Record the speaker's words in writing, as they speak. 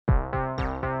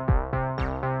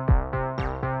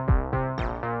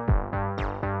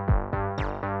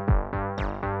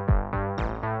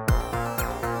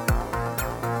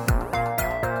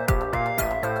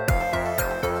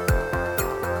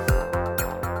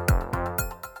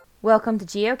Welcome to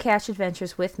Geocache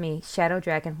Adventures with me, Shadow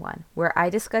Dragon 1, where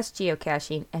I discuss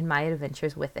geocaching and my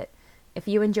adventures with it. If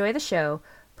you enjoy the show,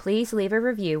 please leave a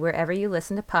review wherever you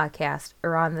listen to podcasts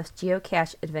or on the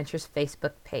Geocache Adventures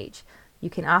Facebook page.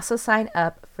 You can also sign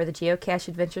up for the Geocache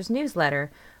Adventures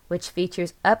newsletter, which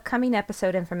features upcoming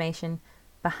episode information,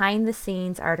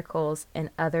 behind-the-scenes articles,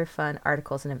 and other fun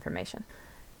articles and information.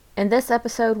 In this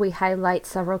episode, we highlight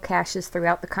several caches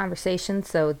throughout the conversation,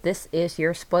 so this is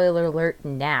your spoiler alert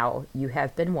now. You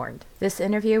have been warned. This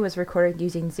interview was recorded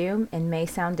using Zoom and may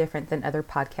sound different than other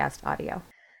podcast audio.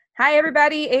 Hi,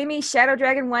 everybody. Amy, Shadow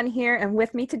Dragon 1 here, and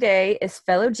with me today is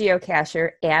fellow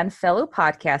geocacher and fellow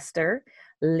podcaster,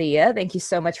 Leah. Thank you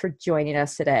so much for joining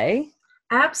us today.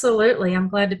 Absolutely. I'm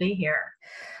glad to be here.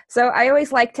 So I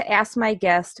always like to ask my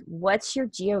guest, what's your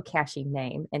geocaching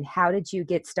name and how did you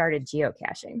get started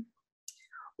geocaching?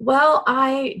 Well,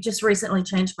 I just recently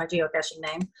changed my geocaching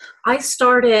name. I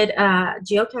started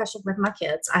geocaching with my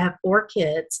kids. I have 4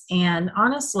 kids, and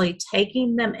honestly,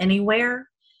 taking them anywhere,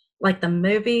 like the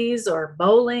movies or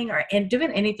bowling and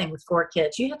doing anything with 4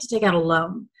 kids, you have to take out a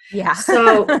loan. Yeah.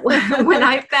 So when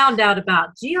I found out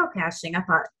about geocaching, I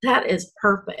thought that is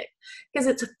perfect because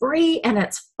it's free and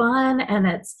it's fun and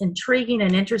it's intriguing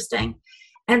and interesting.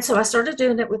 And so I started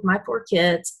doing it with my 4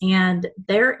 kids, and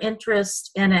their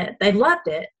interest in it, they loved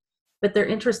it, but their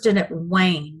interest in it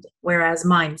waned, whereas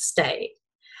mine stayed.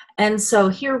 And so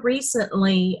here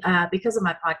recently, because of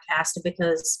my podcast and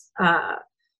because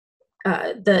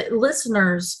the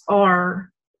listeners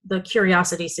are the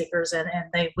curiosity seekers and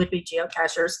they would be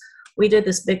geocachers, we did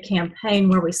this big campaign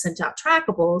where we sent out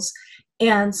trackables.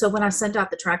 And so when I sent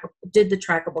out the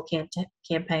trackable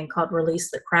campaign called Release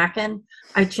the Kraken,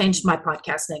 I changed my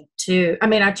podcast name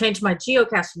I changed my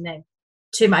geocaching name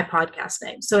to my podcast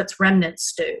name. So it's Remnant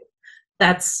Stew.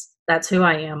 That's who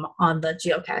I am on the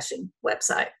geocaching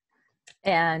website.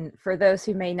 And for those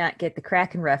who may not get the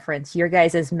Kraken reference, your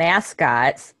guys'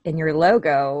 mascot and your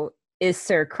logo is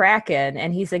Sir Kraken,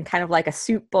 and he's in kind of like a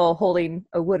soup bowl holding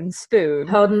a wooden spoon.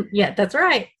 Yeah, that's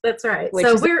right. That's right. Which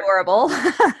is adorable.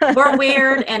 We're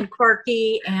weird and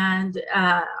quirky, and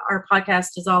our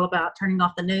podcast is all about turning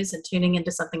off the news and tuning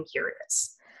into something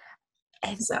curious.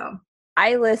 And so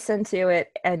I listen to it,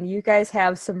 and you guys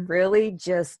have some really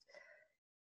just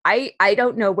I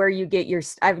don't know where you get your,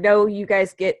 I know you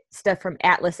guys get stuff from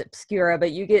Atlas Obscura,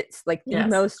 but you get like the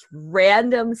most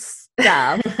random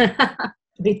stuff.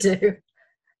 We do.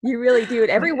 You really do.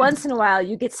 And every once in a while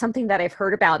you get something that I've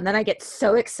heard about, and then I get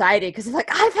so excited because it's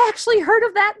like, I've actually heard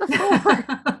of that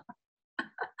before.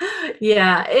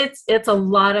 Yeah, it's a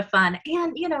lot of fun.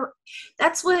 And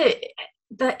that's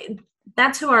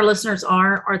that's who our listeners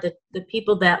are the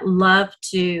people that love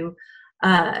to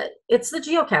it's the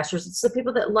geocachers. It's the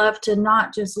people that love to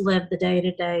not just live the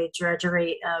day-to-day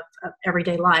drudgery of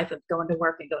everyday life of going to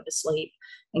work and going to sleep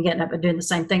and getting up and doing the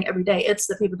same thing every day. It's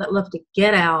the people that love to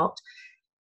get out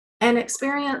and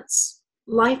experience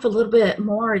life a little bit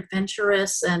more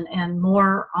adventurous and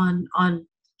more on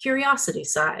curiosity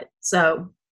side. So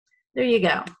there you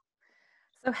go.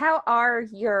 So how are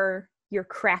your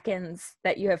Krakens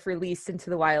that you have released into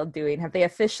the wild doing? Have they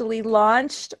officially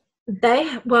launched?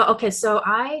 So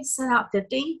I sent out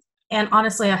 50, and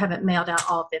honestly, I haven't mailed out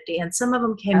all 50, and some of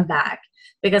them came back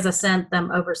because I sent them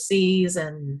overseas,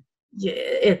 and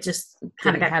it just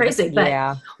kind of got crazy.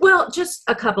 But just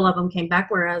a couple of them came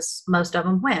back, whereas most of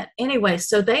them went. Anyway,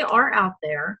 so they are out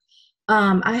there.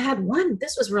 I had one,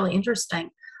 this was really interesting.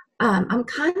 I'm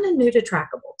kind of new to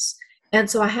trackables, and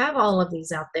so I have all of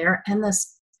these out there, and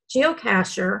this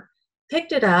geocacher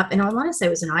picked it up, and I want to say it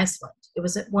was in Iceland. It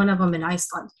was one of them in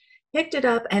Iceland. Picked it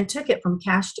up and took it from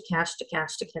cache to cache to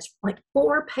cache to cache, like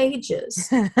 4 pages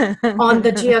on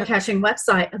the geocaching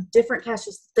website of different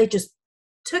caches they just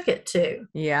took it to.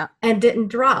 Yeah. And didn't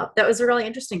drop. That was really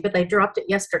interesting, but they dropped it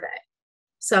yesterday.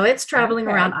 So it's traveling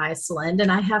around Iceland, and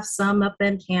I have some up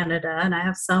in Canada, and I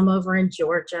have some over in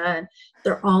Georgia, and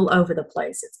they're all over the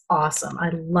place. It's awesome.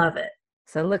 I love it.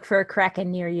 So look for a Kraken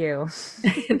near you.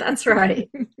 That's right.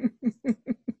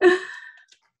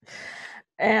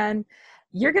 And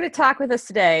you're going to talk with us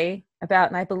today about,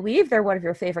 and I believe they're one of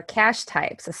your favorite cache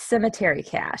types, a cemetery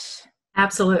cache.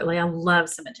 Absolutely. I love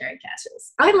cemetery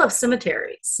caches. I love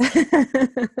cemeteries.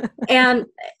 and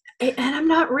I'm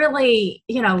not really,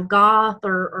 goth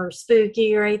or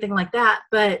spooky or anything like that,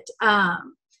 but I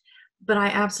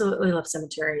absolutely love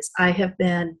cemeteries. I have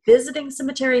been visiting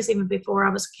cemeteries even before I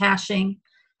was caching.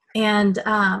 And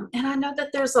I know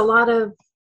that there's we're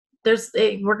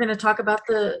going to talk about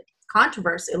the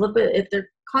controversy a little bit. If they're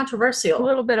controversial, a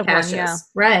little bit of caches. One, yeah.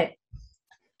 Right.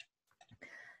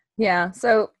 Yeah.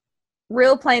 So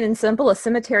real plain and simple, a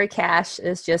cemetery cache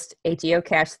is just a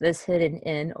geocache that's hidden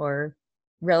in or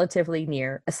relatively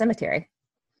near a cemetery.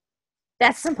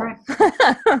 That's simple. Right.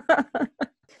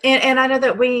 And I know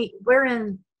that we're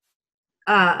in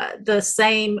the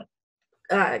same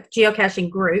geocaching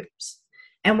groups,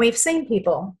 and we've seen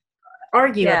people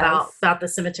argue Yes. about the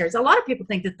cemeteries. A lot of people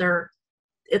think that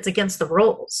it's against the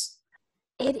rules.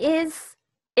 It is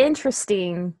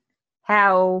interesting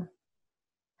how,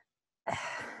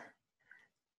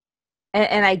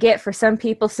 and I get, for some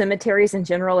people, cemeteries in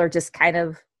general are just kind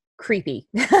of creepy.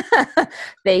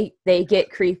 They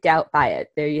get creeped out by it.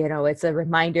 They, it's a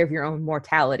reminder of your own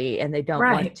mortality, and they don't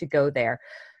want Right. to go there.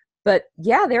 But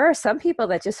yeah, there are some people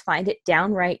that just find it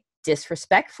downright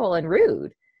disrespectful and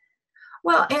rude.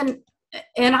 Well,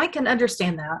 and I can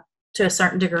understand that to a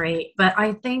certain degree, but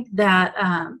I think that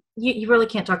you really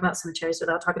can't talk about cemeteries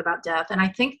without talking about death. And I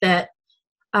think that,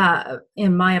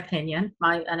 in my opinion,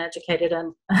 my uneducated,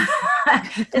 and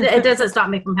it doesn't stop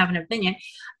me from having an opinion.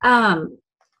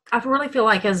 I really feel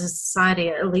like, as a society,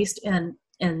 at least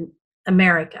in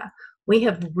America, we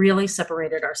have really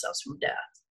separated ourselves from death.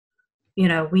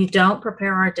 We don't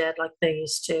prepare our dead like they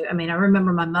used to. I mean, I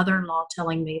remember my mother-in-law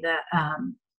telling me that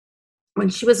when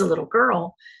she was a little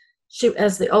girl, she,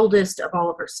 as the oldest of all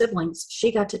of her siblings,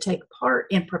 she got to take part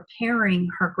in preparing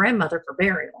her grandmother for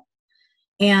burial.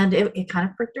 And it kind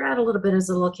of freaked her out a little bit as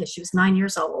a little kid. She was 9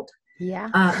 years old. Yeah.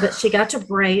 But she got to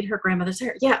braid her grandmother's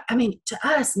hair. Yeah, I mean, to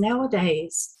us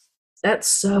nowadays, that's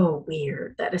so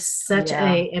weird. That is such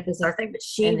a bizarre thing. But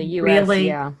in the US,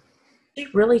 yeah. she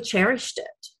really cherished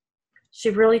it. She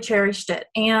really cherished it.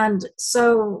 And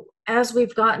so as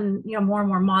we've gotten, more and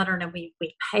more modern, and we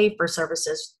pay for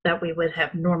services that we would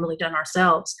have normally done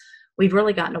ourselves, we've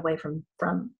really gotten away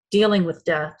from dealing with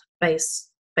death face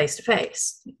to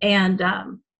face. And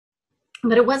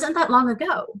but it wasn't that long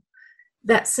ago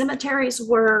that cemeteries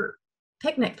were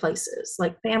picnic places.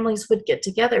 Like, families would get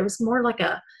together. It was more like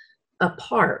a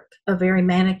park, a very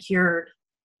manicured,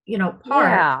 park.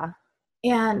 Yeah.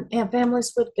 And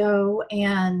families would go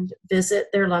and visit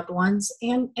their loved ones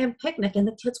and picnic, and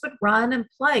the kids would run and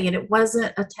play, and it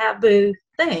wasn't a taboo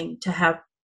thing to have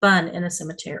fun in a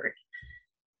cemetery.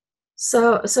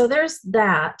 So there's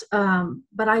that.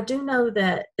 But I do know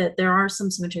that there are some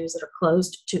cemeteries that are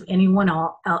closed to anyone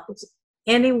else,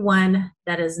 anyone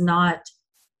that is not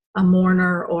a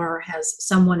mourner or has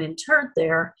someone interred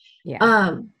there.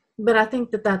 Yeah. But I think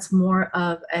that that's more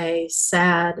of a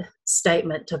sad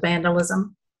statement to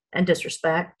vandalism and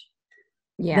disrespect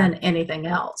than anything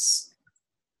else.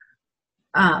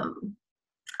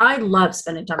 I love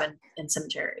spending time in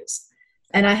cemeteries.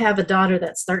 And I have a daughter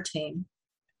that's 13.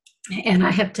 And I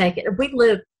have we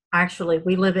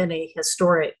live in a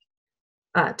historic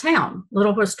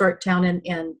little historic town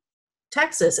in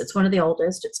Texas. It's one of the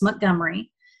oldest. It's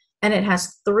Montgomery. And it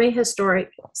has 3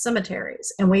 historic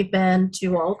cemeteries, and we've been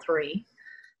to all 3.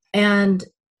 And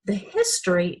the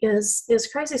history is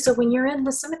crazy. So when you're in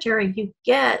the cemetery, you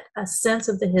get a sense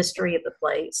of the history of the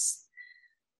place,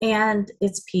 and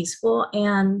it's peaceful.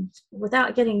 And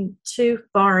without getting too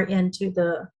far into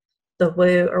the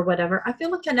woo or whatever, I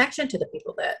feel a connection to the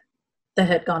people that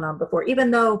had gone on before, even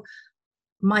though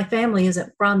my family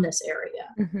isn't from this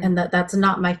area, and that's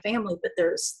not my family. But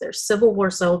there's Civil War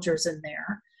soldiers in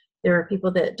there. There are people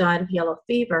that died of yellow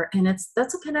fever, and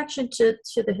that's a connection to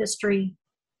the history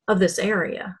of this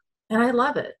area. And I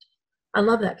love it. I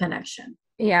love that connection.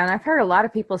 Yeah, and I've heard a lot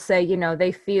of people say,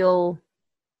 they feel,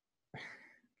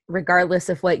 regardless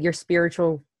of what your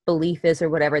spiritual belief is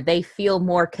or whatever, they feel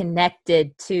more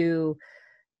connected to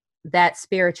that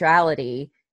spirituality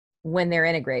when they're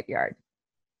in a graveyard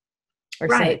or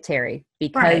cemetery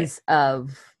because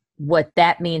of what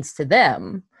that means to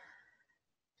them.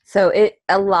 So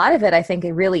a lot of it, I think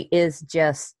it really is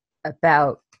just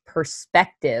about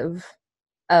perspective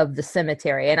of the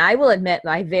cemetery. And I will admit,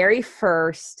 my very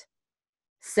first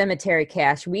cemetery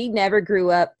cache, we never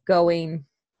grew up going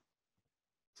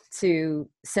to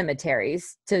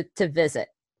cemeteries to visit.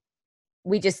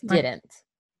 We just didn't.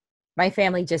 My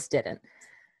family just didn't.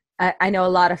 I know a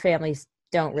lot of families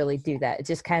don't really do that. It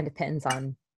just kind of depends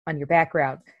on your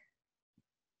background.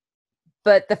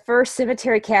 But the first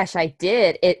cemetery cache I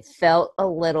did, it felt a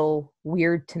little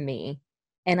weird to me.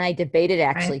 And I debated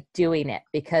actually doing it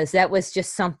because that was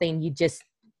just something you just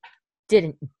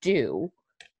didn't do.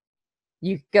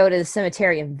 You go to the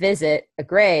cemetery and visit a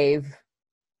grave,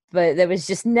 but it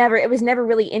was never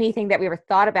really anything that we ever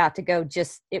thought about to go.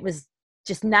 It was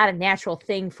just not a natural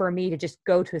thing for me to just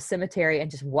go to a cemetery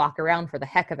and just walk around for the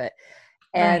heck of it.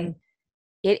 And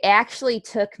it actually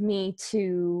took me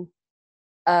to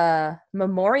a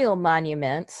memorial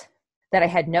monument that I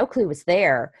had no clue was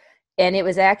there. And it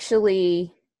was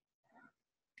actually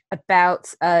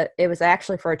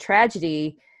for a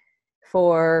tragedy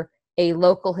for a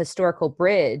local historical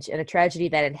bridge, and a tragedy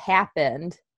that had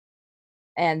happened.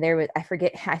 And there was, I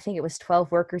think it was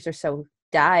 12 workers or so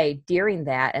died during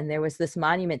that. And there was this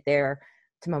monument there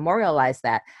to memorialize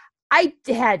that. I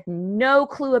had no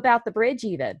clue about the bridge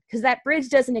even, because that bridge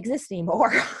doesn't exist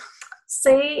anymore.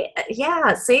 See,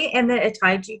 and then it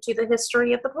tied you to the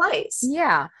history of the place.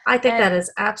 Yeah. I think that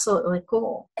is absolutely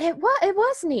cool. It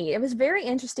was neat. It was very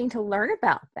interesting to learn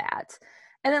about that.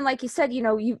 And then, like you said,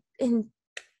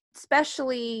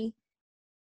 especially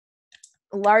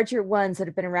larger ones that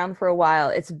have been around for a while,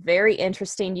 it's very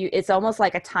interesting. It's almost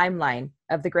like a timeline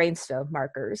of the gravestone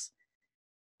markers,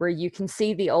 where you can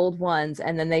see the old ones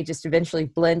and then they just eventually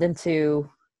blend into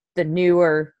the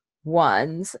newer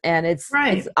ones. And it's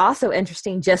also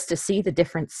interesting just to see the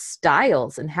different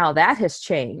styles and how that has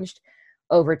changed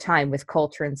over time with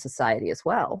culture and society as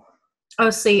well.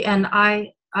 Oh, see, and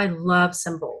I love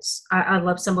symbols. I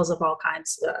love symbols of all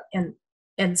kinds,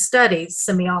 and studies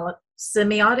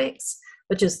semiotics,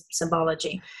 which is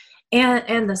symbology,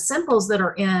 and the symbols that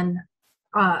are in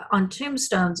on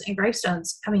tombstones and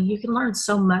gravestones. I mean, you can learn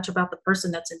so much about the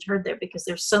person that's interred there, because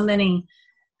there's so many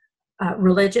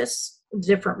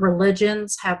different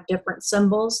religions have different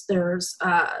symbols. There's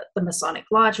the Masonic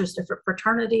Lodge, there's different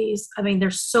fraternities. I mean,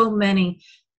 there's so many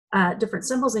different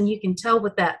symbols, and you can tell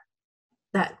with that,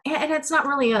 and it's not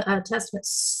really a testament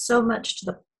so much to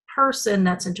the person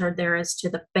that's interred there as to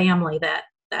the family that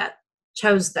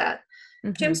chose that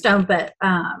tombstone. But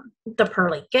the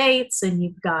pearly gates, and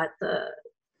you've got the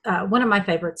one of my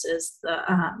favorites is the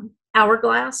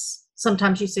hourglass.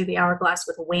 Sometimes you see the hourglass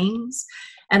with wings,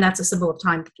 and that's a symbol of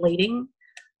time fleeting.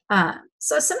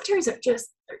 So cemeteries are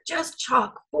just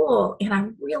chock full, and I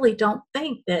really don't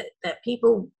think that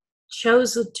people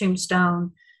chose a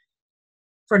tombstone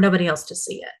for nobody else to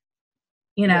see it.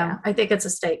 I think it's a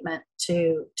statement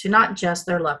to not just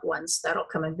their loved ones that'll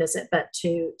come and visit, but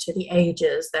to the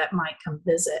ages that might come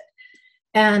visit.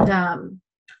 And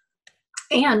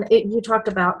you talked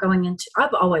about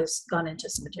I've always gone into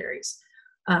cemeteries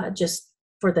just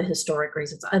for the historic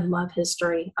reasons. I love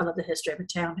history. I love the history of a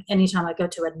town. Anytime I go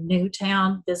to a new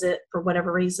town, visit for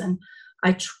whatever reason,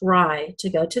 I try to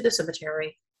go to the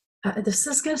cemetery. This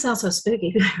is going to sound so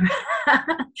spooky.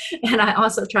 And I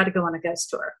also try to go on a ghost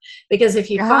tour, because that's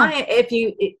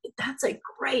a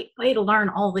great way to learn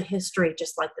all the history,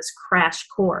 just like this crash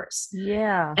course.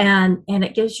 Yeah. And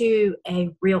it gives you a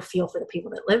real feel for the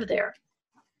people that live there.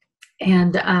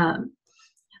 And,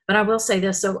 but I will say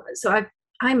this. So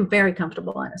I'm very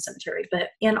comfortable in a cemetery, but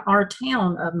in our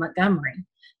town of Montgomery,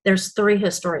 there's 3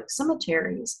 historic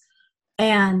cemeteries.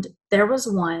 And there was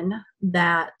one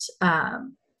that,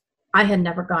 I had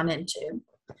never gone into,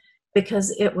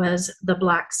 because it was the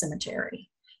Black Cemetery.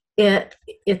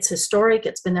 It's historic.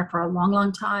 It's been there for a long,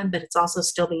 long time, but it's also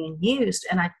still being used.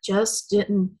 And I just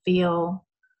didn't feel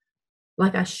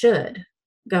like I should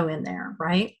go in there,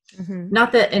 right? Mm-hmm.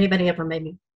 Not that anybody ever made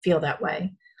me feel that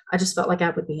way. I just felt like I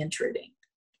would be intruding.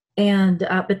 And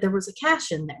but there was a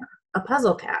cache in there, a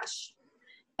puzzle cache.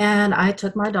 And I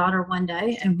took my daughter one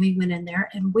day, and we went in there,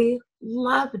 and we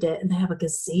loved it. And they have a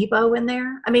gazebo in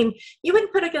there. I mean, you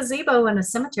wouldn't put a gazebo in a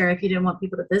cemetery if you didn't want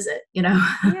people to visit,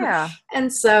 Yeah.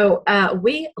 And so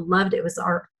we loved it. It was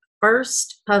our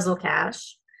first puzzle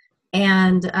cache.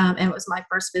 And it was my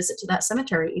first visit to that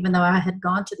cemetery, even though I had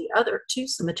gone to the other 2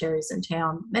 cemeteries in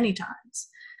town many times.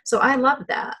 So I loved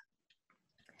that.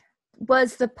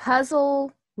 Was the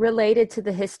puzzle related to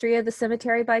the history of the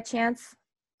cemetery by chance?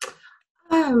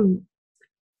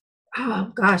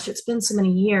 Oh gosh, it's been so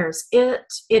many years. It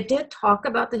did talk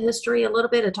about the history a little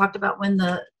bit. It talked about when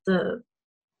the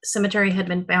cemetery had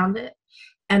been founded,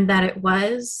 and that it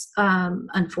was,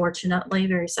 unfortunately,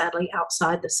 very sadly,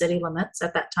 outside the city limits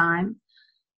at that time,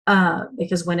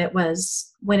 because when it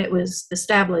was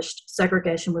established,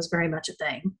 segregation was very much a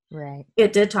thing. Right.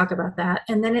 It did talk about that,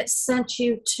 and then it sent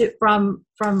you from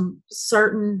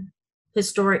certain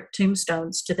historic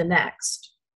tombstones to the next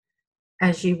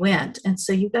as you went. And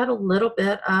so you got a little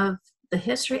bit of the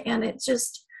history, and it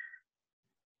just,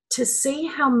 to see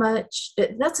how much,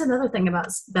 that's another thing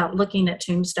about looking at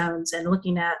tombstones and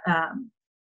looking at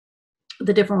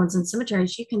the different ones in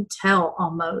cemeteries. You can tell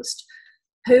almost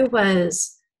who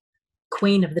was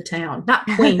queen of the town, not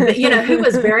queen, but who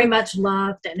was very much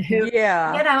loved, and who,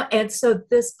 and so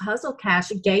this puzzle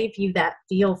cache gave you that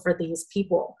feel for these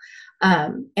people.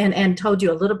 And told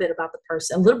you a little bit about the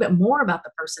person, a little bit more about the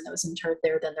person that was interred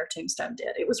there than their tombstone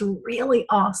did. It was really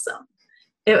awesome.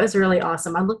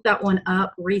 I looked that one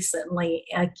up recently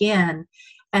again,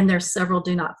 and there's several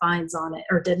do not finds on it,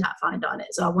 or did not find on it.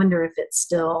 So I wonder if it's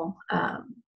still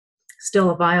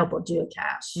a viable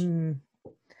geocache. Mm.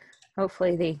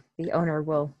 Hopefully the owner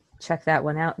will check that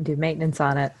one out and do maintenance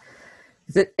on it.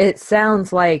 It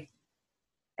sounds like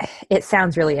it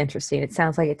sounds really interesting. It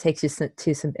sounds like it takes you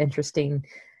to some interesting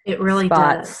It really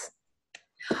spots.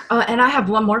 does. And I have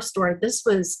one more story. This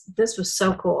was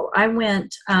so cool. I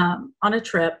went on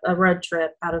a road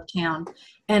trip out of town,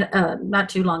 and not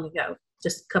too long ago,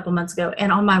 just a couple months ago.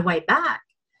 And on my way back,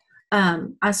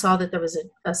 I saw that there was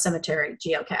a cemetery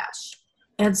geocache.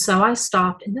 And so I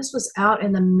stopped, and this was out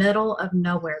in the middle of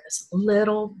nowhere, this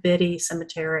little bitty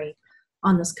cemetery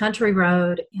on this country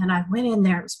road. And I went in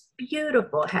there. It was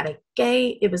beautiful. It had a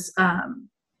gate. It was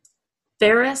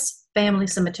Ferris Family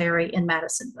Cemetery in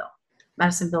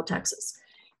Madisonville, Texas.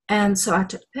 And so I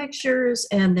took pictures,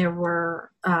 and there were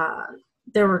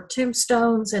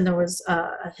tombstones, and there was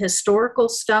a historical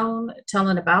stone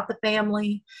telling about the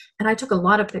family. And I took a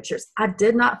lot of pictures. I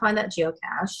did not find that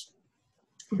geocache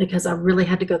because I really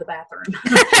had to go to the bathroom.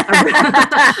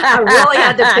 I really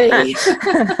had to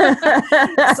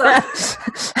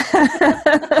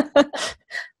pee.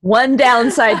 One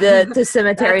downside to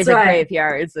cemeteries and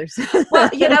graveyards. Well,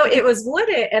 it was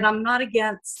wooded, and I'm not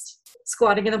against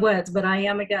squatting in the woods, but I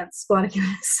am against squatting in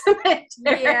the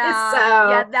cemetery.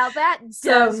 Yeah, now that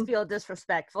does feel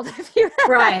disrespectful.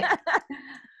 Right.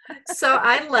 So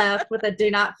I left with a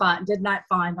did not find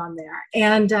on there.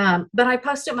 And but I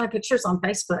posted my pictures on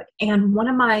Facebook, and one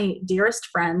of my dearest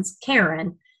friends,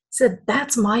 Karen, said,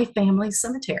 "That's my family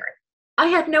cemetery." I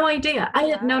had no idea. I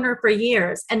had known her for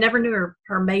years and never knew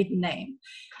her maiden name.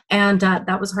 And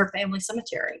that was her family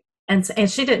cemetery. And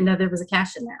she didn't know there was a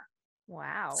cache in there.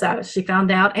 Wow. So she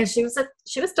found out, and she was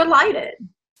delighted.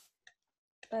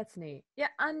 That's neat. Yeah.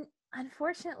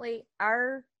 Unfortunately,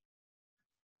 our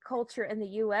culture in the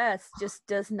U.S. just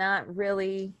does not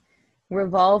really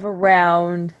revolve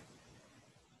around.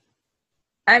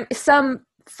 Some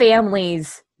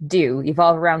families do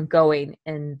evolve around going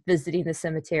and visiting the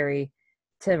cemetery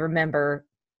to remember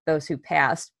those who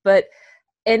passed. But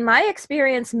in my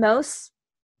experience, most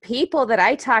people that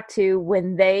I talk to,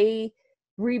 when they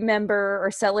remember or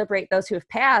celebrate those who have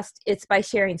passed, it's by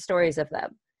sharing stories of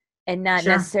them and not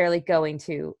necessarily going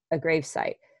to a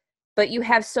gravesite. But you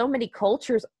have so many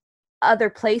cultures,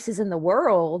 other places in the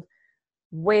world,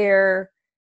 where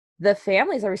the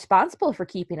families are responsible for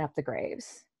keeping up the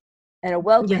graves. And a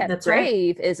well-kept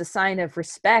grave is a sign of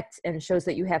respect and shows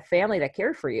that you have family that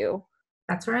care for you.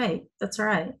 That's right. That's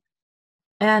right.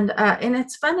 And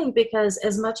it's funny because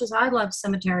as much as I love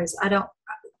cemeteries, I don't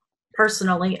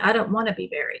want to be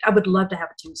buried. I would love to have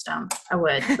a tombstone. I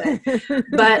would,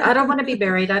 but I don't want to be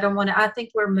buried. I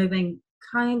think we're moving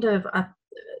kind of a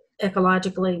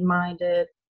ecologically minded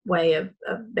way of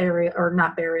burial, or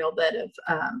not burial, but of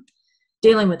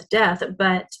dealing with death.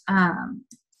 But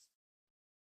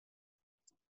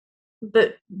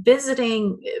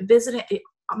visiting,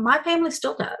 my family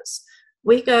still does.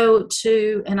 We go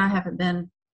to, and I haven't been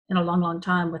in a long, long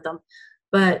time with them,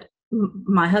 but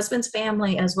my husband's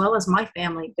family as well as my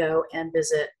family go and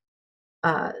visit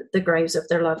the graves of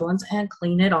their loved ones and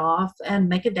clean it off and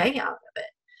make a day out of it.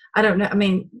 I don't know. I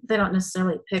mean, they don't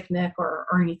necessarily picnic or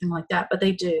anything like that, but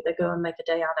they do. They go and make a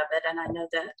day out of it. And I know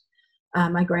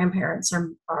that my grandparents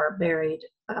are buried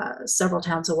several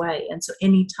towns away. And so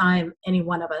anytime any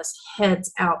one of us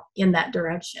heads out in that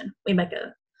direction, we make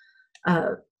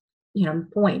a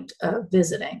point of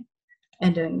visiting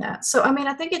and doing that. So, I mean,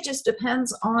 I think it just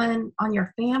depends on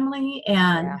your family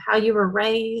and how you were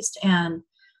raised and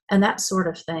that sort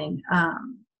of thing.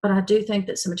 But I do think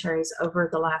that cemeteries over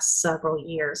the last several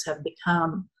years have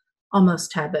become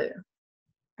almost taboo.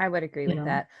 I would agree with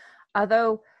that.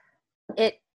 Although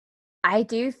I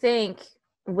do think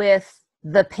with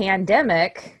the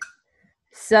pandemic,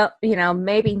 so,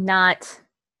 maybe not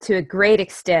to a great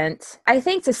extent, I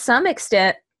think to some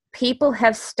extent, people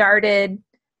have started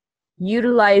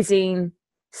utilizing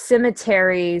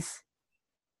cemeteries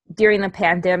during the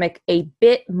pandemic a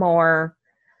bit more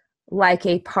like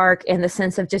a park, in the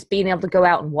sense of just being able to go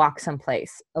out and walk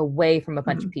someplace away from a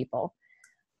bunch of people.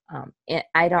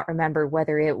 I don't remember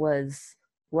whether it was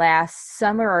last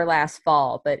summer or last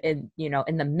fall, but in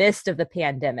the midst of the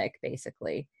pandemic,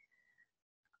 basically,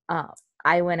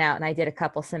 I went out and I did a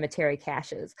couple cemetery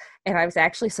caches, and I was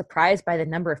actually surprised by the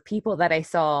number of people that I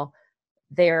saw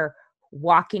there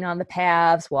walking on the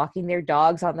paths, walking their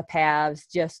dogs on the paths,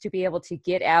 just to be able to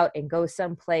get out and go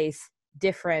someplace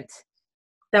different.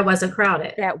 That wasn't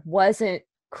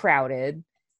crowded.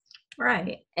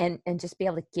 Right. And just be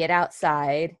able to get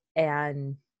outside.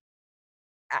 And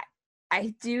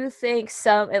I do think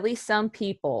at least some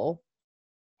people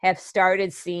have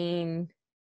started seeing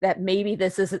that maybe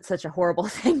this isn't such a horrible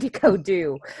thing to go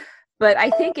do. But I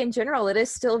think in general, it is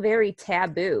still very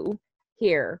taboo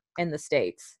here in the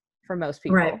States for most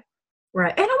people. Right.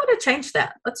 Right. And I want to change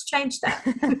that. Let's change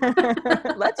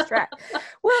that. Let's try.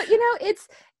 Well, you know,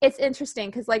 it's interesting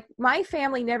because like my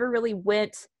family never really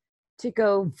went to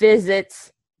go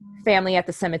visit family at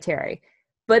the cemetery.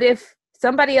 But if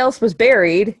somebody else was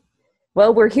buried,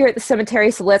 well, we're here at the cemetery,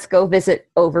 so let's go visit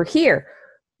over here.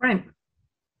 Right.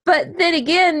 But then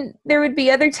again, there would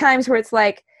be other times where it's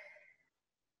like,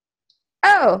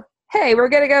 oh, hey, we're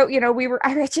going to go, you know,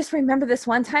 I just remember this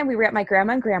one time we were at my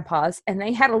grandma and grandpa's, and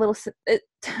they had a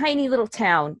tiny little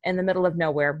town in the middle of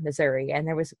nowhere, Missouri. And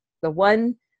there was the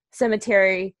one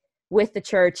cemetery with the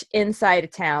church inside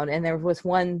of town, and there was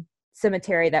one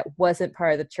cemetery that wasn't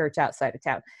part of the church outside of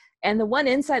town. And the one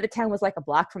inside the town was like a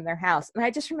block from their house. And I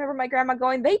just remember my grandma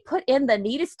going, they put in the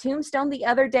neatest tombstone the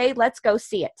other day. Let's go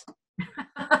see it.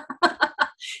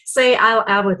 Say,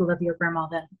 I would love your grandma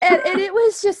then. and it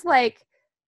was just like,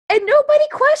 and nobody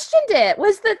questioned it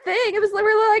was the thing. It was, we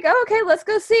were like, oh, okay, let's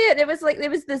go see it. It was like, it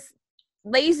was this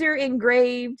laser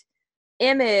engraved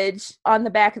image on the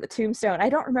back of the tombstone. I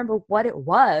don't remember what it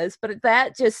was, but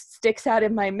that just sticks out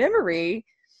in my memory.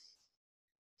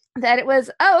 That it was,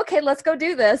 oh, okay, let's go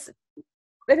do this.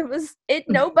 But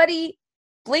nobody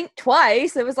blinked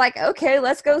twice. It was like, okay,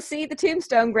 let's go see the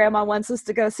tombstone Grandma wants us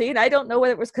to go see. And I don't know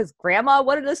whether it was because Grandma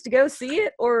wanted us to go see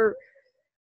it or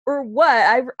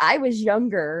what. I was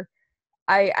younger.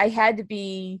 I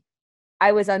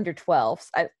was under 12.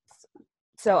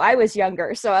 So I was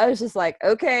younger. So I was just like,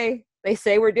 okay, they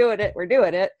say we're doing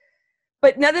it.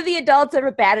 But none of the adults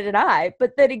ever batted an eye.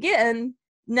 But then again,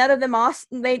 none of them,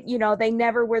 they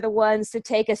never were the ones to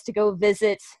take us to go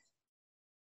visit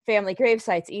family grave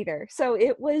sites either. So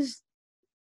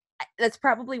that's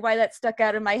probably why that stuck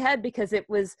out in my head, because it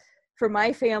was, for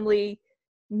my family,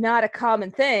 not a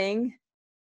common thing.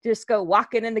 Just go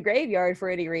walking in the graveyard for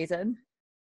any reason.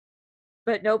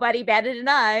 But nobody batted an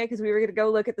eye because we were going to go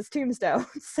look at this tombstone.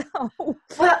 So,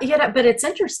 well, yeah, but it's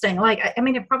interesting. Like, I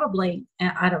mean, it probably,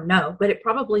 I don't know, but it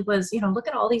probably was, look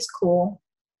at all these cool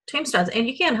tombstones, and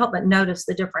you can't help but notice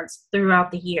the difference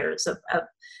throughout the years of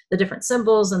the different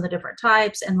symbols and the different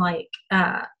types. And like,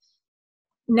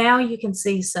 now you can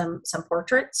see some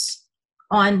portraits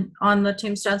on the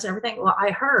tombstones and everything. Well,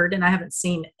 I heard, and I haven't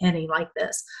seen any like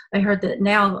this, I heard that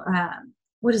now,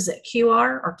 what is it,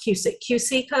 QR or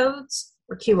QC codes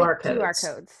or QR codes?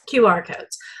 QR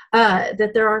codes.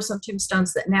 That there are some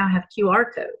tombstones that now have QR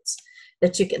codes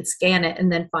that you can scan it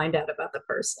and then find out about the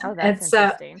person. Oh, that's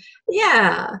interesting.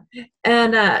 Yeah.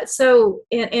 And so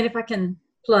if I can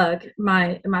plug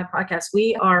my podcast,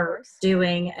 we are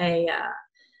doing an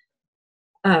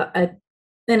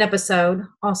episode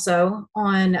also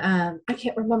on, I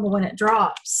can't remember when it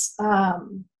drops,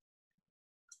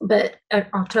 but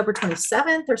October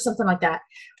 27th or something like that,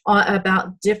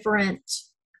 about different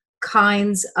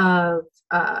kinds of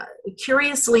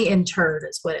curiously interred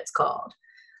is what it's called.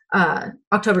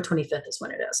 October 25th is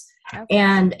when it is. Okay.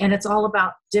 And it's all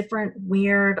about different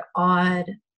weird, odd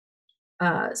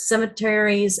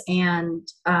cemeteries and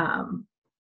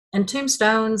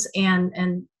tombstones.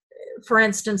 And for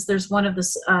instance, there's one of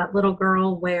this little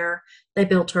girl where they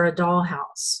built her a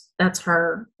dollhouse. That's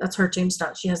her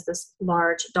tombstone. She has this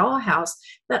large dollhouse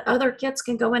that other kids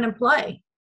can go in and play.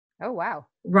 Oh, wow.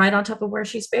 Right on top of where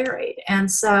she's buried.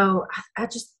 And so I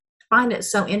just find it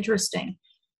so interesting.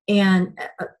 And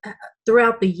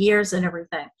throughout the years and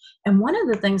everything. And one of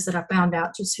the things that I found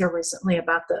out just here recently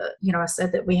about I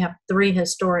said that we have 3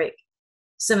 historic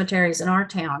cemeteries in our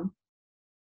town.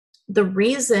 The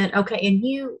reason, okay, and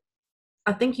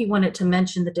I think you wanted to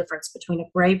mention the difference between a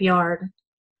graveyard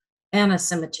and a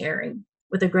cemetery,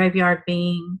 with a graveyard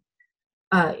being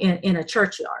in a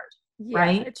churchyard, yeah,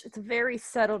 right? It's a very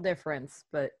subtle difference,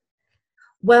 but.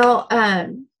 Well,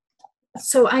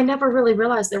 so I never really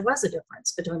realized there was a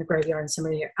difference between a graveyard and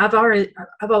cemetery.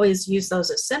 I've always used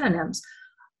those as synonyms,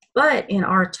 but in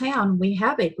our town, we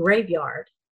have a graveyard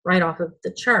right off of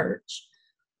the church.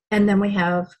 And then we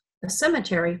have a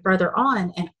cemetery further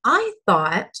on. And I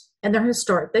thought, and they're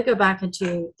historic, they go back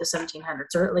into the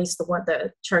 1700s, or at least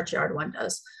the churchyard one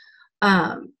does.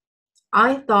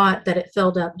 I thought that it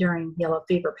filled up during yellow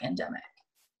fever pandemic.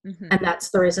 Mm-hmm. And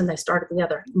that's the reason they started the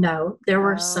other. No, there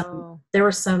were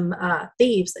some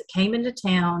thieves that came into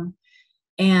town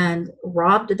and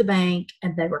robbed the bank,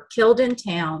 and they were killed in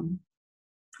town.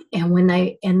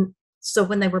 And so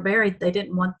when they were buried, they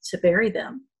didn't want to bury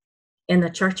them in the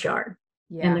churchyard,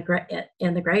 in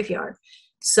the graveyard.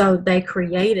 So they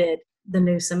created the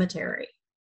new cemetery.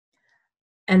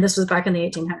 And this was back in the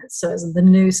 1800s. So it's the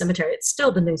new cemetery. It's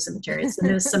still the new cemetery. It's the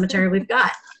newest cemetery we've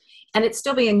got. And it's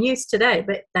still being used today.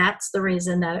 But that's the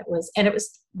reason that it was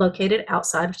located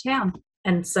outside of town.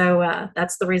 And so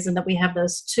that's the reason that we have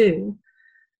those two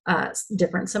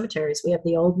different cemeteries. We have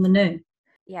the old and the new.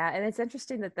 Yeah, and it's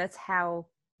interesting that that's how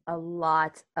a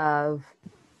lot of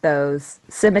those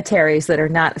cemeteries that are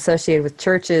not associated with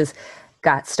churches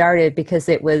got started, because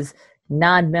it was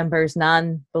non-members,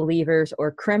 non-believers,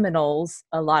 or criminals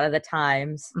a lot of the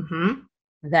times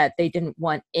that they didn't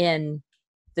want in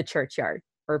the churchyard,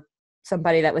 or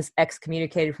somebody that was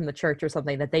excommunicated from the church or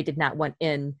something that they did not want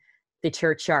in the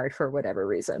churchyard for whatever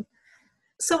reason.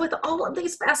 So with all of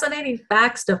these fascinating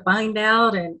facts to find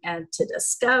out and to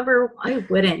discover, why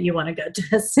wouldn't you want to go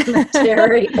to a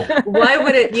cemetery? Why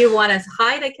wouldn't you want to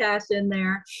hide a cache in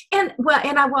there? And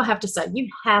I will have to say, you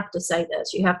have to say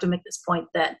this. You have to make this point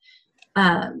that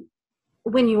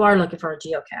when you are looking for a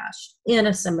geocache in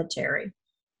a cemetery,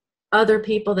 other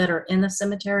people that are in the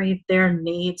cemetery, their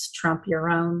needs trump your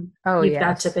own. Oh, you've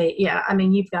got to be,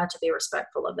 you've got to be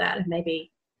respectful of that and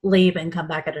maybe leave and come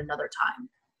back at another time.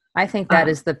 I think that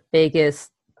is the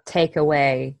biggest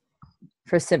takeaway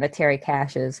for cemetery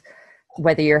caches,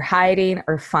 whether you're hiding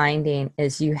or finding,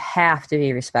 is you have to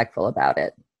be respectful about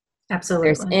it. Absolutely.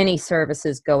 If there's any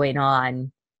services going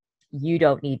on, you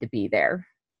don't need to be there,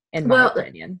 in my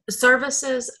opinion.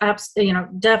 Services,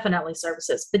 definitely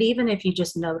services. But even if you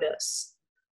just notice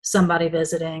somebody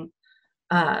visiting,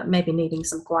 maybe needing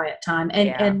some quiet time,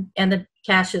 and the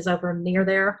cache is over near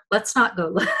there, let's not go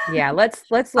look. Yeah, let's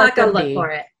not go look for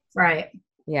it. Right.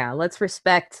 Yeah, let's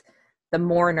respect the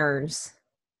mourners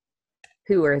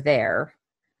who are there.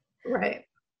 Right.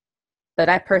 But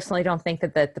I personally don't think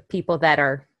that the people that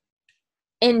are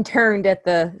interned at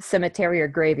the cemetery or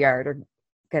graveyard are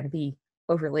going to be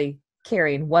overly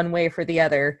caring one way for the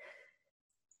other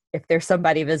if there's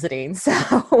somebody visiting. So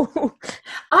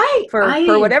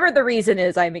for whatever the reason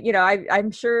is,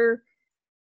 I'm sure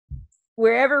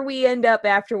wherever we end up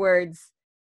afterwards,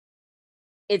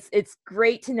 it's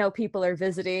great to know people are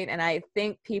visiting. And I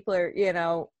think people are,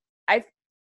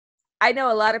 I know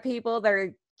a lot of people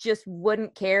that just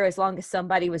wouldn't care as long as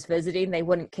somebody was visiting. They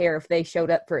wouldn't care if they showed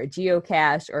up for a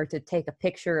geocache or to take a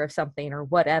picture of something or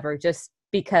whatever, just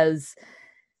because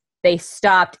they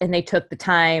stopped and they took the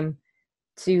time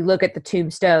to look at the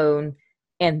tombstone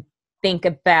and think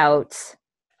about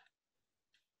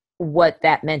what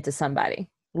that meant to somebody.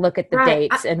 Look at the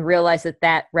dates and realize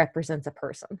that represents a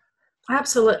person.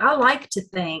 Absolutely. I like to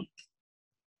think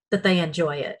that they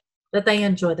enjoy it, that they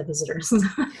enjoy the visitors.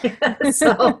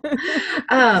 So,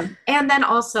 and then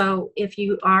also, if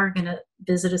you are going to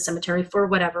visit a cemetery for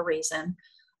whatever reason,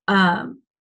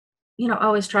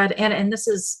 always try to, and this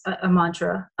is a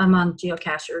mantra among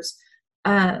geocachers,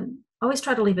 always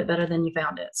try to leave it better than you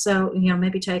found it. So,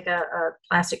 maybe take a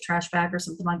plastic trash bag or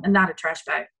something like that. Not a trash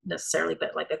bag necessarily,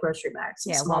 but like a grocery bag.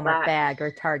 Small Walmart bag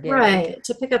or Target. Right.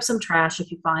 To pick up some trash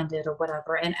if you find it or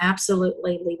whatever. And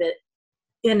absolutely leave it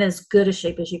in as good a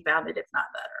shape as you found it, if not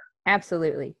better.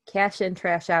 Absolutely. Cash in,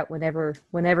 trash out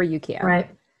whenever you can. Right.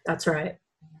 That's right.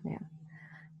 Yeah.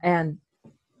 And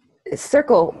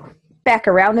circle back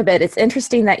around a bit. It's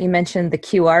interesting that you mentioned the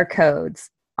QR codes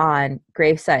on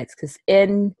grave sites, because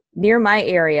near my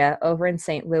area over in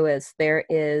St. Louis, there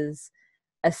is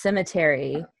a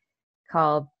cemetery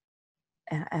called,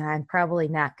 and I'm probably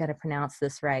not going to pronounce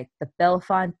this right, the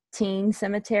Bellefontaine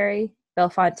Cemetery.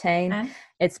 Bellefontaine. Okay.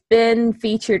 It's been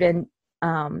featured in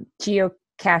Geocachers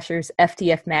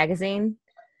FTF magazine.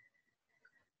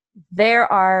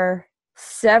 There are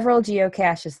several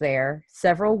geocaches there,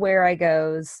 several Where I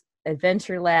Goes,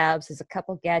 Adventure Labs, there's a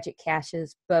couple gadget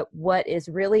caches, but what is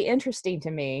really interesting to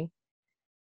me,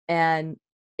 and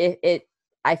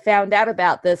I found out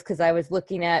about this because I was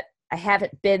looking at, I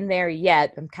haven't been there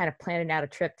yet. I'm kind of planning out a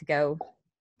trip to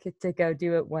go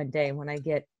do it one day when I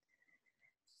get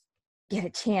a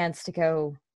chance to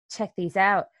go check these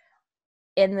out.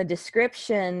 In the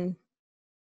description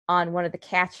on one of the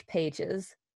cache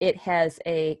pages, it has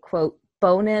a quote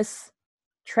bonus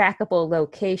trackable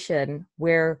location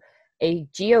where a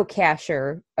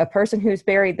geocacher, a person who's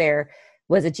buried there,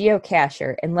 was a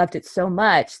geocacher and loved it so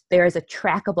much, there is a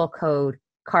trackable code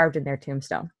carved in their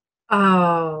tombstone.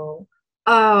 Oh,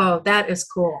 that is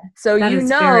cool. So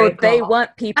cool. They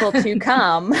want people to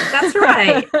come. That's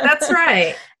right. That's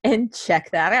right. And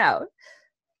check that out.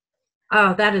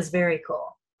 Oh, that is very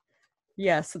cool.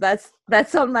 Yeah, so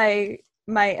that's on my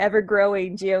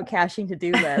ever-growing geocaching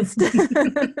to-do list.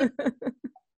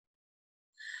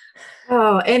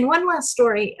 Oh, and one last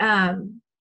story.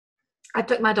 I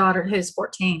took my daughter, who's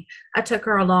 14. I took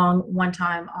her along one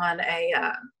time on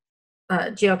a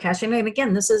geocaching. And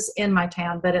again, this is in my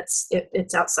town, but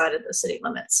it's outside of the city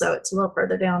limits, so it's a little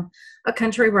further down a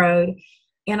country road.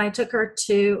 And I took her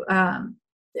to.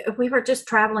 We were just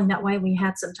traveling that way. We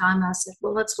had some time. I said,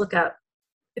 "Well, let's look up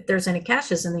if there's any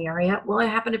caches in the area." Well, it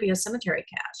happened to be a cemetery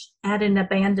cache at an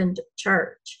abandoned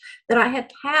church that I had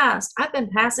passed. I've been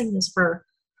passing this for,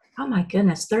 oh my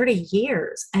goodness, 30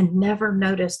 years and never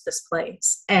noticed this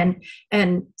place. And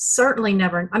certainly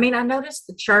never, I mean, I noticed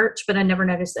the church, but I never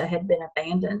noticed that it had been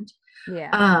abandoned.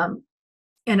 Yeah.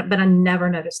 But I never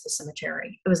noticed the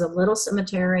cemetery. It was a little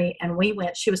cemetery, and we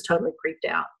went, she was totally creeped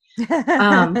out.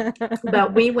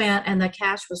 But we went, and the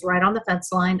cache was right on the fence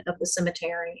line of the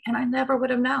cemetery, and I never would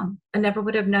have known. I never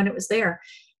would have known it was there.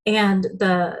 And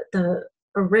the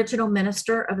original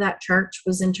minister of that church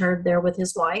was interred there with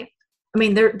his wife. I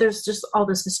mean, there's just all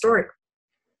this historic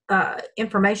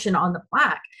information on the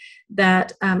plaque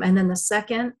that, and then the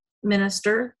second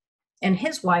minister and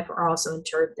his wife are also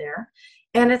interred there.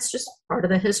 And it's just part of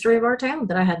the history of our town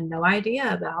that I had no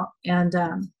idea about. And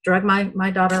drug my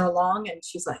daughter along, and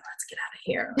she's like, "Let's get out of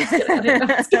here.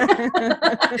 Let's get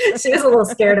out of here." She was a little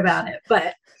scared about it,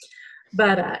 but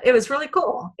it was really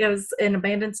cool. It was an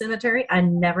abandoned cemetery I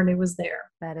never knew was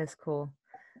there. That is cool.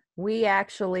 We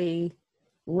actually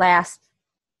last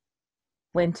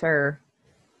winter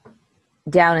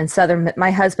down in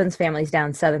my husband's family's down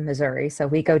in southern Missouri, so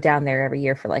we go down there every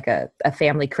year for like a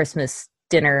family Christmas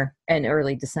dinner in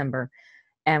early December.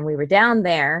 And we were down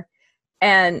there,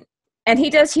 and he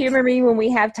does humor me when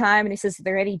we have time, and he says, "Are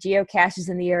there any geocaches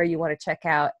in the area you want to check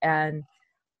out?" And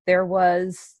there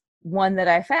was one that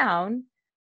I found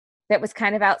that was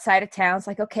kind of outside of town. It's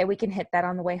like, okay, we can hit that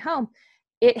on the way home.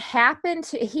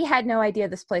 He had no idea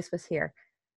this place was here.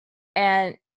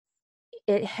 And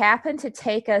it happened to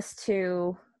take us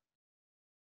to,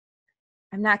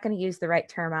 I'm not going to use the right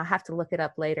term. I'll have to look it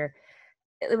up later.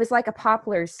 It was like a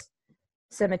Poplars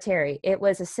cemetery. It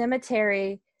was a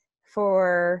cemetery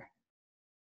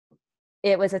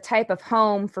it was a type of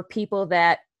home for people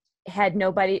that had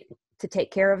nobody to take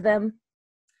care of them.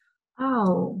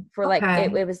 Oh, for like,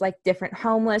 it was like different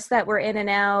homeless that were in and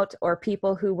out, or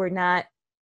people who were not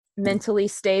mentally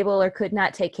stable or could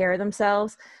not take care of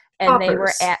themselves. And Paupers. They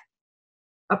were at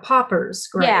a pauper's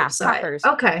grave. Yeah, site. paupers.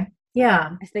 Okay.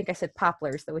 Yeah. I think I said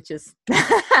poplars, which is,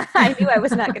 I knew I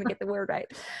was not going to get the word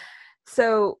right.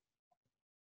 So,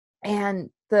 and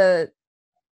the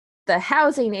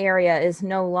housing area is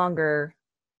no longer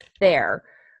there,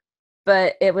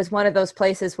 but it was one of those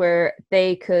places where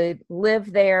they could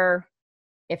live there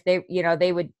if they,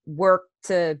 they would work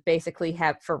to basically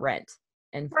have for rent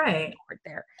and right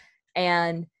there.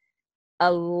 And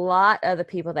a lot of the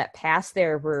people that passed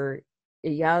there were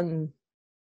young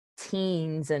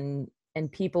teens and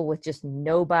people with just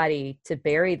nobody to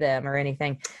bury them or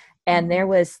anything. And there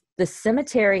was the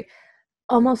cemetery,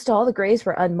 almost all the graves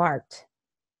were unmarked.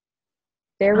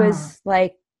 There was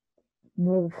like,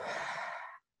 I'm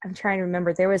trying to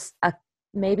remember, there was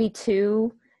maybe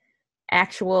 2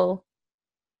 actual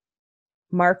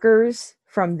markers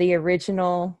from the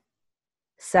original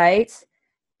site.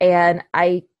 And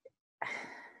I'd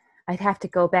have to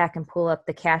go back and pull up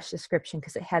the cache description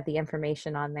because it had the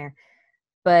information on there.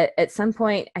 But at some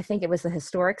point, I think it was the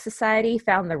Historic Society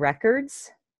found the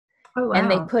records. Oh, wow. And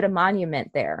they put a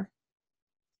monument there.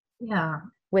 Yeah.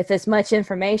 With as much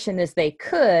information as they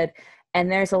could.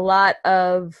 And there's a lot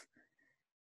of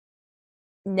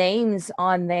names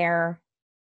on there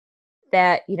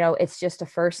that, it's just a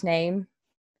first name,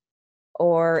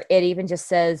 or it even just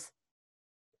says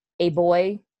a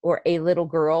boy or a little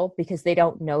girl because they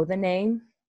don't know the name,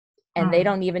 and they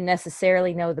don't even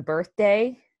necessarily know the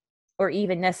birthday or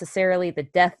even necessarily the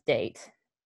death date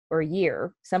or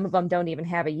year. Some of them don't even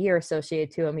have a year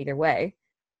associated to them either way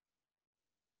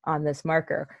on this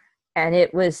marker. And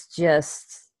it was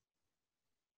just,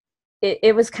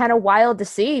 it was kind of wild to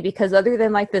see, because other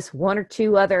than like this 1 or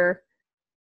 2 other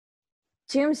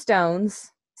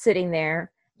tombstones sitting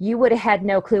there, you would have had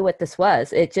no clue what this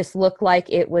was. It just looked like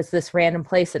it was this random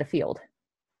place at a field.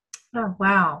 Oh,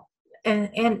 wow.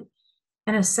 And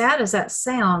as sad as that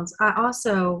sounds, I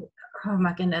also, oh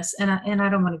my goodness, and I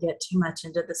don't want to get too much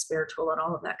into the spiritual and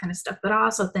all of that kind of stuff, but I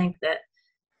also think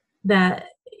that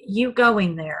you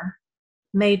going there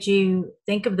made you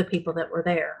think of the people that were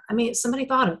there. I mean, somebody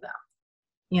thought of them,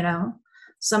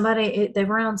 they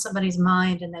were on somebody's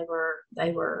mind, and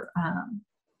they were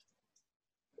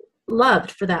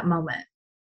loved for that moment.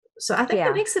 So I think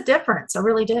it makes a difference. I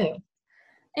really do.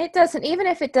 It doesn't, even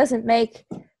if it doesn't make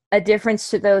a difference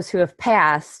to those who have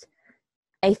passed,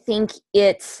 I think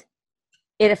it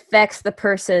it affects the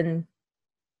person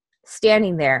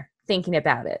standing there thinking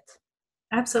about it.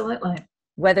 Absolutely.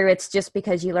 Whether it's just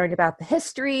because you learned about the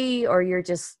history, or you're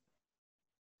just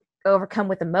overcome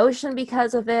with emotion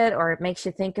because of it, or it makes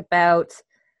you think about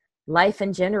life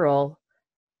in general,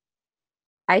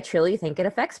 I truly think it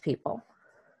affects people.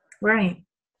 Right.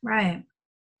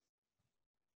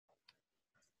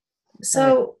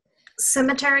 So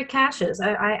cemetery caches,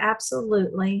 I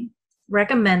absolutely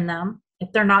recommend them.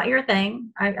 If they're not your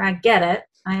thing, I get it.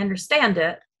 I understand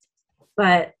it.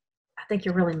 But I think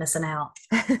you're really missing out.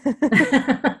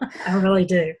 I really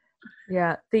do.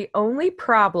 Yeah. The only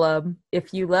problem,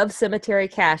 if you love cemetery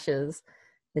caches,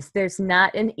 is there's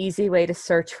not an easy way to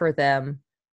search for them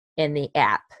in the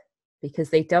app, because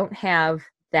they don't have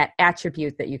that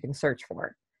attribute that you can search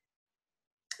for.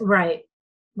 Right.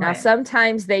 Now,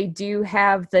 sometimes they do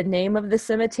have the name of the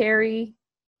cemetery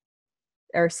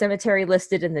or cemetery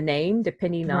listed in the name,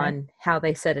 depending on how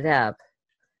they set it up.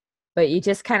 But you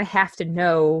just kind of have to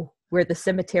know where the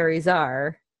cemeteries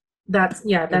are. That's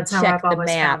how I've always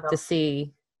map found them. To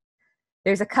see.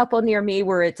 There's a couple near me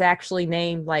where it's actually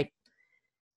named like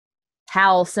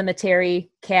Howell Cemetery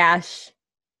Cache.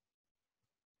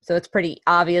 So it's pretty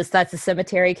obvious that's a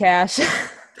cemetery cache.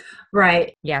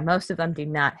 Right. Yeah, most of them do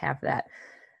not have that.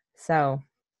 So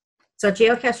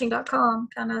geocaching.com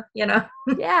kind of,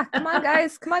 Yeah, come on,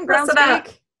 guys. Come on,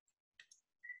 Groundspeak.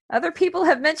 Other people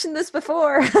have mentioned this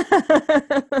before.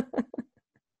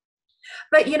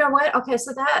 But you know what? Okay,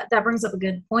 so that brings up a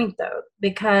good point, though,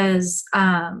 because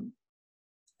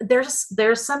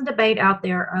there's some debate out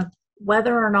there of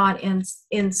whether or not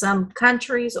in some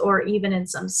countries or even in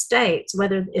some states,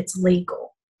 whether it's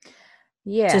legal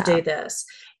to do this.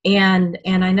 And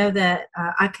I know that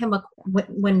I came up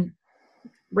when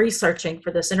researching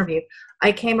for this interview,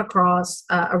 I came across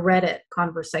a Reddit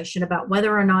conversation about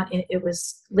whether or not it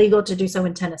was legal to do so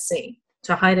in Tennessee,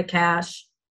 to hide a cache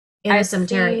in a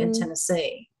cemetery in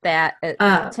Tennessee. That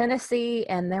Tennessee,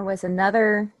 and there was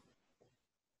another,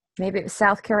 maybe it was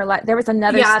South Carolina. There was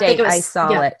another state I saw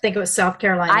it. I think it was South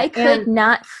Carolina. I could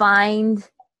not find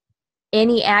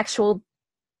any actual,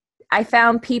 I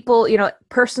found people,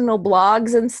 personal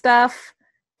blogs and stuff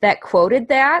that quoted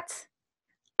that.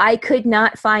 I could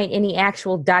not find any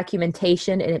actual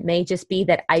documentation, and it may just be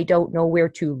that I don't know where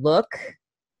to look.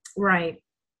 Right.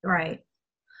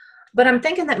 But I'm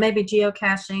thinking that maybe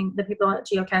geocaching, the people at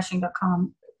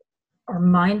geocaching.com are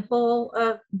mindful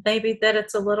of maybe that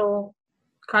it's a little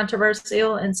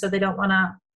controversial, and so they don't want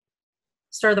to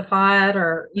stir the pot,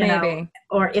 or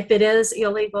or if it is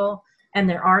illegal and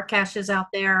there are caches out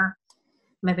there,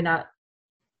 maybe not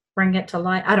bring it to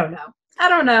light. I don't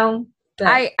know.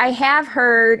 I have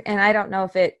heard, and I don't know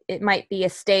if it might be a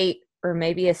state or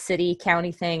maybe a city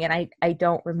county thing, and I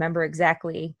don't remember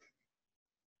exactly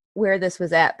where this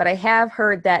was at, but I have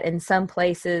heard that in some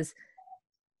places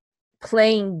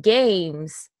playing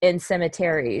games in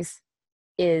cemeteries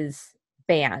is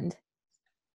banned.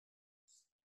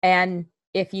 And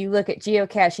if you look at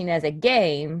geocaching as a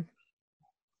game,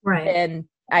 then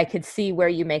I could see where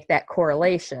you make that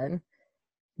correlation.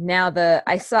 Now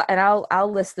I saw, and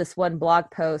I'll list this one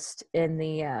blog post in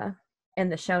the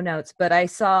show notes, but I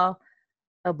saw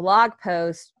a blog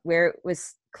post where it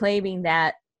was claiming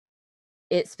that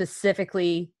it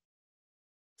specifically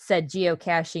said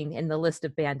geocaching in the list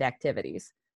of banned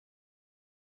activities.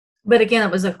 But again,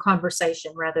 it was a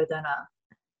conversation rather than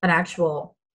an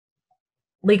actual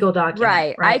legal document.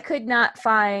 Right. I could not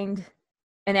find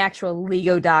an actual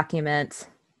legal document.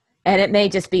 And it may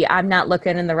just be I'm not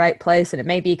looking in the right place, and it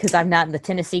may be because I'm not in the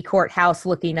Tennessee courthouse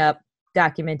looking up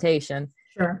documentation.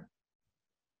 Sure.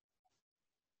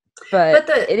 But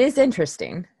it is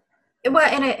interesting. Well,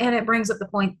 and it brings up the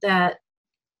point that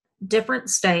different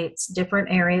states,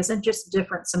 different areas, and just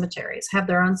different cemeteries have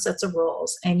their own sets of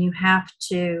rules, and you have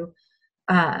to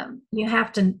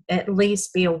at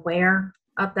least be aware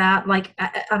of that. Like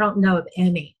I don't know of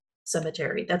any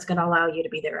cemetery that's going to allow you to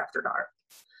be there after dark.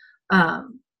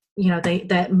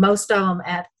 That most of them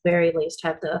at the very least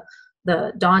have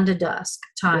the dawn to dusk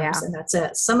times, and that's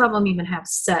it. Some of them even have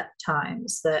set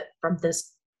times that from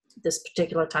this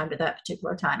particular time to that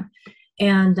particular time.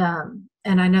 And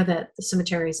I know that the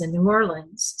cemeteries in New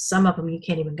Orleans, some of them you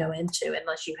can't even go into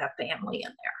unless you have family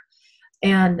in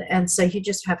there. And so you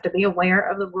just have to be aware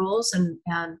of the rules, and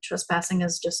trespassing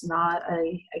is just not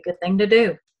a good thing to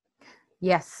do.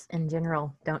 Yes, in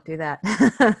general, don't do that.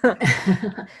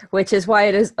 Which is why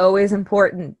it is always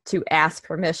important to ask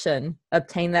permission,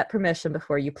 obtain that permission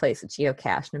before you place a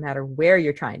geocache, no matter where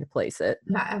you're trying to place it.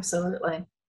 Yeah, absolutely.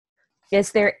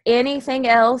 Is there anything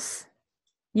else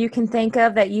you can think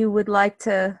of that you would like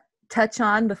to touch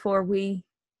on before we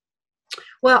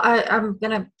Well, I'm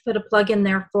going to put a plug in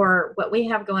there for what we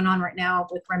have going on right now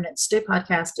with Remnant Stew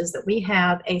Podcast is that we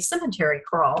have a cemetery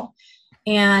crawl.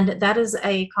 And that is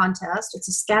a contest. It's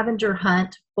a scavenger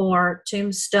hunt for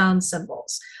tombstone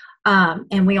symbols. And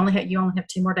you only have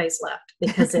 2 more days left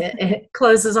because it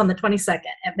closes on the 22nd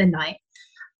at midnight.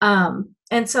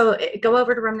 And so go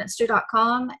over to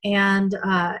remnantstew.com and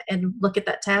look at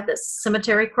that tab that's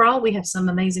cemetery crawl. We have some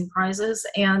amazing prizes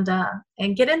and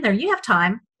get in there. You have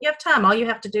time. All you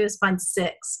have to do is find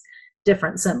 6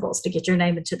 different symbols to get your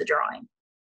name into the drawing.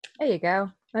 There you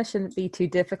go. That shouldn't be too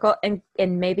difficult. And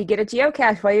maybe get a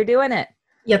geocache while you're doing it.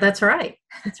 Yeah, that's right.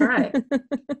 That's right.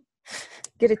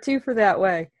 Get a 2 for that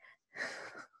way.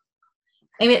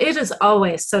 I mean, it is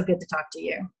always so good to talk to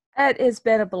you. It has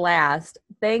been a blast.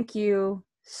 Thank you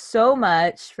so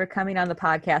much for coming on the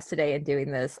podcast today and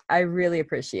doing this. I really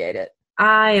appreciate it.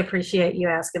 I appreciate you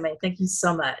asking me. Thank you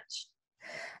so much.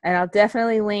 And I'll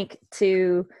definitely link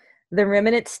to the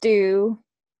Remnant Stew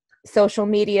social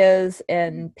medias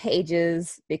and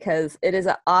pages because it is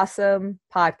an awesome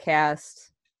podcast.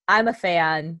 I'm a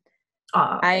fan.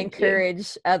 I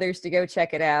encourage others to go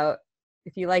check it out.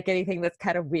 If you like anything that's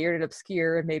kind of weird and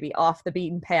obscure and maybe off the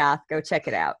beaten path, go check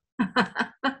it out.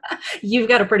 You've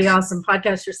got a pretty awesome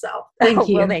podcast yourself. Thank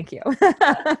you. Well, thank you.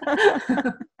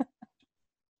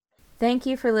 Thank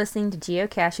you for listening to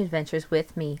Geocache Adventures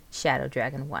with me, Shadow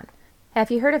Dragon 1.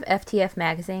 Have you heard of FTF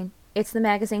Magazine? It's the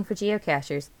magazine for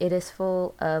geocachers. It is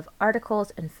full of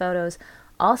articles and photos,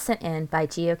 all sent in by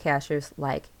geocachers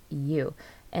like you.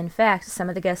 In fact, some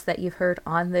of the guests that you've heard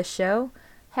on this show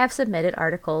have submitted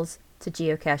articles to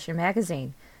Geocacher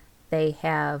Magazine. They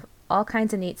have all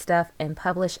kinds of neat stuff and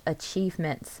publish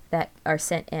achievements that are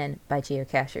sent in by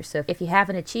geocachers. So if you have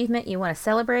an achievement you want to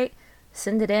celebrate,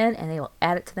 send it in and they will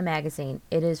add it to the magazine.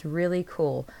 It is really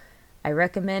cool. I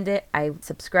recommend it. I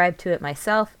subscribe to it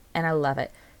myself and I love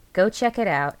it. Go check it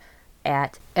out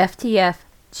at ftfgeo.com.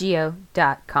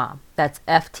 That's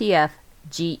ftfgeo.com.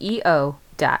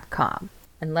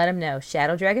 And let them know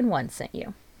Shadow Dragon 1 sent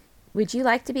you. Would you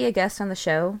like to be a guest on the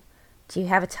show? Do you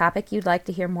have a topic you'd like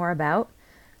to hear more about?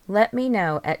 Let me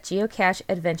know at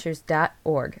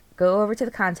geocacheadventures.org. Go over to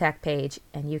the contact page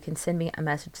and you can send me a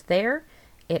message there.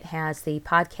 It has the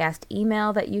podcast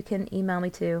email that you can email me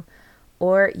to,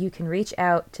 or you can reach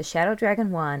out to Shadow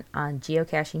Dragon 1 on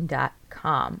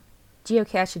geocaching.com.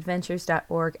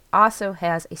 Geocacheadventures.org also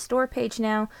has a store page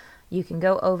now. You can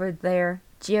go over there,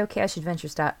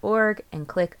 geocacheadventures.org, and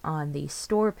click on the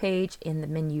store page in the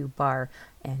menu bar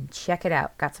and check it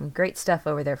out. Got some great stuff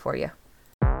over there for you.